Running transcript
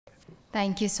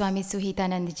Thank you, Swami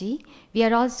Suhitanandaji. We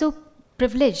are also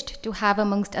privileged to have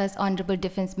amongst us Honorable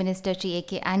Defense Minister Shri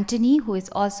A.K. Antony, who is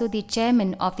also the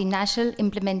chairman of the National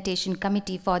Implementation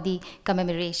Committee for the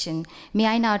commemoration. May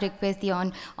I now request the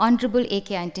Honorable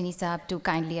A.K. Antony Sahab to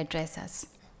kindly address us.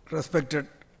 Respected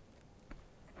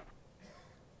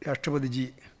Rashtrapati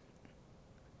Ji,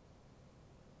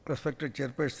 respected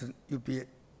Chairperson UPA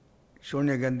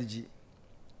Sonia Gandhi Ji,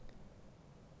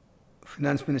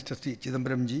 Finance Minister Sri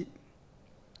Chidambaram Ji,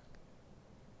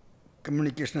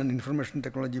 Communication and Information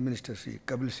Technology Minister Sri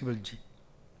Kapil Sibal Ji,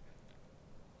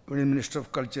 Union Minister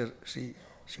of Culture Sri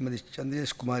Srimati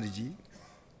Chandresh Kumari Ji,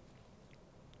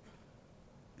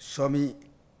 Swami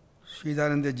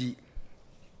Vivekananda Ji,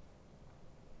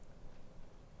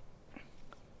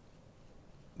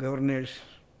 Governors,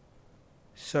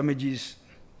 Swamijis,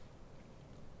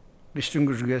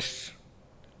 distinguished guests,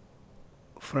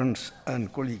 friends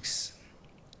and colleagues.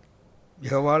 We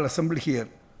have all assembled here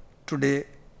today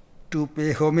to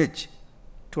pay homage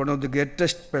to one of the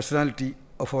greatest personality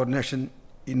of our nation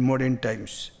in modern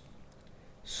times.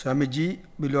 Swamiji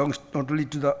belongs not only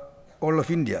to the whole of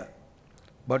India,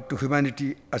 but to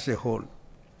humanity as a whole.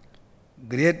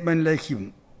 Great men like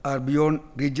him are beyond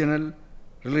regional,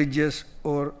 religious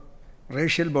or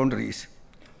racial boundaries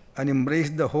and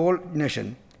embrace the whole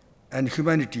nation and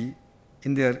humanity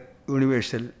in their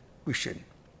universal vision.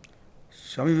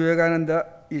 Swami Vivekananda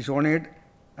is honored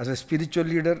as a spiritual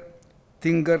leader,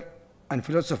 thinker and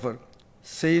philosopher,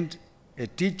 saint, a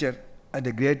teacher and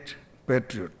a great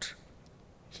patriot.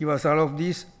 He was all of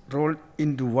these rolled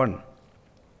into one.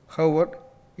 However,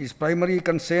 his primary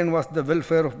concern was the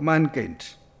welfare of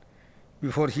mankind.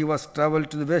 Before he was travelled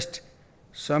to the West,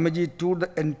 Swamiji toured the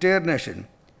entire nation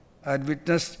and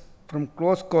witnessed from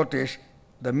close quarters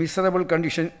the miserable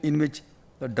condition in which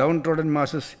the downtrodden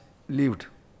masses lived.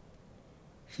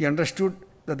 He understood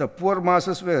that the poor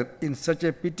masses were in such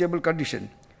a pitiable condition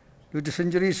due to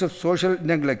centuries of social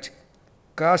neglect,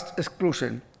 caste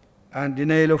exclusion, and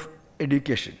denial of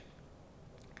education.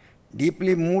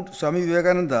 Deeply moved, Swami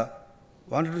Vivekananda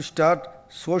wanted to start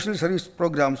social service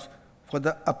programs for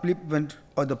the upliftment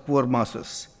of the poor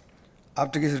masses.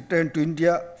 After his return to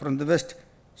India from the West,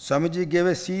 Swamiji gave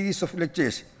a series of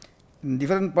lectures in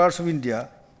different parts of India,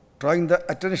 drawing the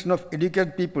attention of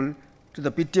educated people to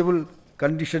the pitiable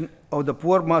condition of the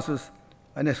poor masses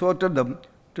and exhorted them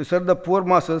to serve the poor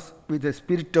masses with a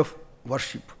spirit of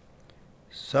worship.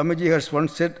 Swamiji has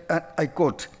once said, and I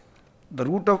quote, "The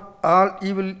root of all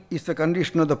evil is the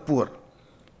condition of the poor.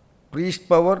 Priest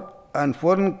power and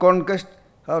foreign conquest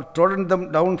have trodden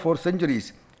them down for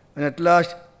centuries, and at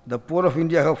last the poor of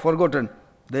India have forgotten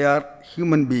they are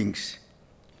human beings."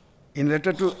 In a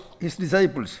letter to his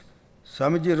disciples,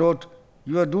 Swamiji wrote,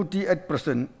 "Your duty at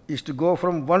present is to go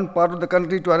from one part of the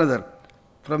country to another,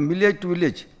 from village to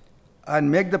village, and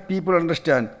make the people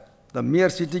understand the mere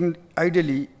sitting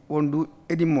idly won't do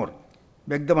any more.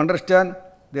 Make them understand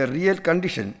their real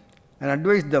condition and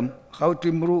advise them how to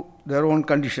improve their own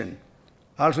condition.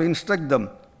 Also instruct them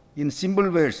in simple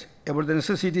words about the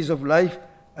necessities of life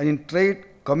and in trade,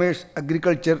 commerce,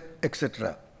 agriculture,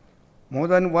 etc." More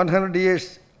than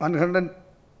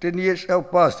 110 years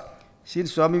have passed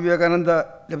since Swami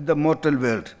Vivekananda left the mortal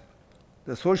world.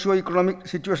 The socio-economic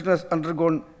situation has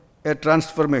undergone a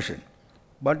transformation,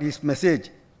 but his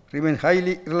message remains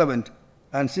highly relevant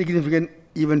and significant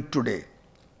even today.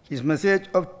 His message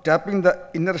of tapping the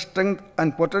inner strength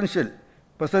and potential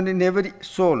present in every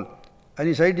soul and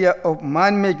his idea of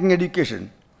man-making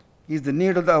education is the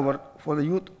need of the hour for the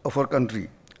youth of our country.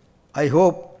 I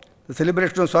hope the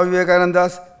celebration of Swami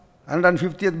Vivekananda's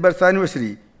 150th birth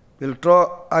anniversary will draw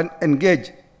and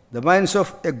engage the minds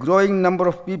of a growing number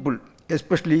of people,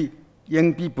 especially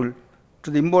young people, to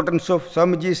the importance of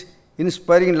Swamiji's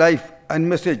inspiring life and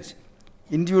message,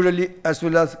 individually as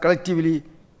well as collectively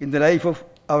in the life of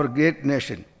our great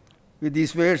nation. With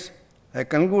these words, I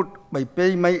conclude by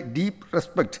paying my deep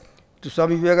respect to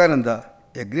Swami Vivekananda,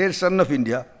 a great son of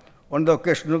India, on the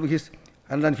occasion of his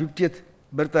 150th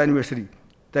birth anniversary.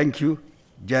 Thank you.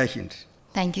 Jai Hind.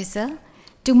 Thank you, sir.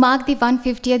 To mark the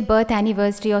 150th birth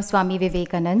anniversary of Swami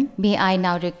Vivekananda, may I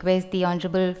now request the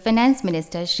Honorable Finance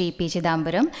Minister Shri P.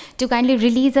 Chidambaram to kindly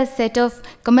release a set of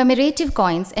commemorative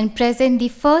coins and present the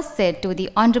first set to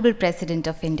the Honorable President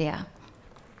of India.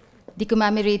 The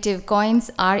commemorative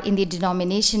coins are in the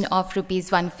denomination of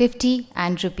Rs 150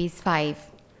 and Rs 5.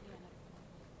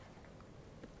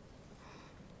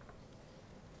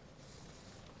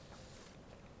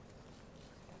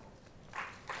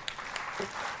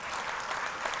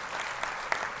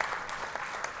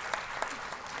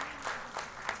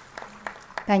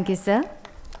 Thank you, sir.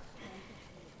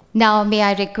 Now, may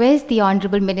I request the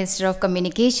Honorable Minister of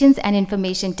Communications and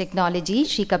Information Technology,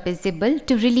 Shri Kapil Sibal,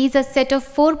 to release a set of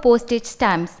 4 postage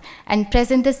stamps and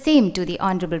present the same to the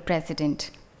Honorable President.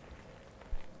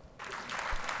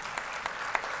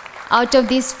 Out of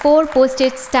these 4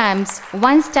 postage stamps,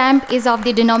 1 stamp is of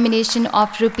the denomination of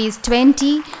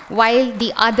 ₹20, while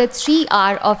the other 3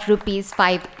 are of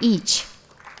 ₹5 each.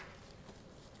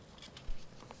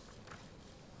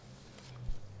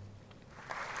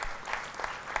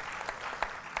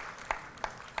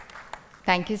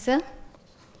 Thank you, sir.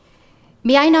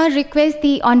 May I now request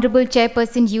the Honorable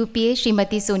Chairperson UPA,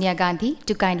 Srimati Sonia Gandhi,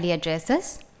 to kindly address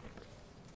us.